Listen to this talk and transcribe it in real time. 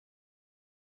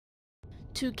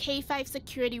2 K5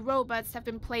 security robots have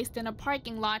been placed in a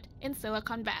parking lot in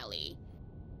Silicon Valley.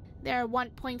 They are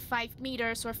 1.5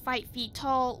 meters or 5 feet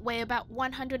tall, weigh about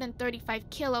 135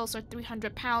 kilos or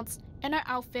 300 pounds, and are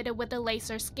outfitted with a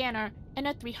laser scanner and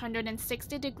a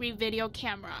 360-degree video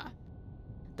camera.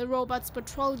 The robots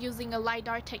patrol using a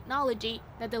LIDAR technology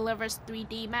that delivers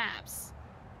 3D maps.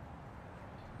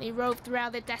 They rove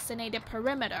throughout the designated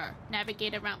perimeter,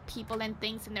 navigate around people and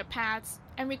things in their paths,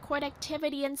 and record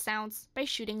activity and sounds by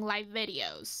shooting live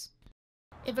videos.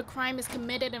 If a crime is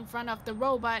committed in front of the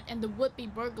robot and the would-be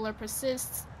burglar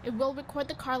persists, it will record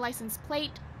the car license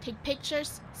plate, take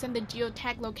pictures, send the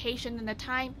geotag location and the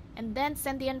time, and then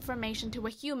send the information to a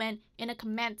human in a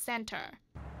command center.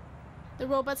 The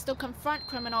robots still confront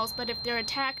criminals, but if they're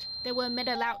attacked, they will emit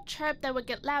a loud chirp that will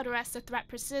get louder as the threat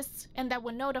persists, and that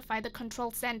will notify the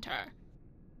control center.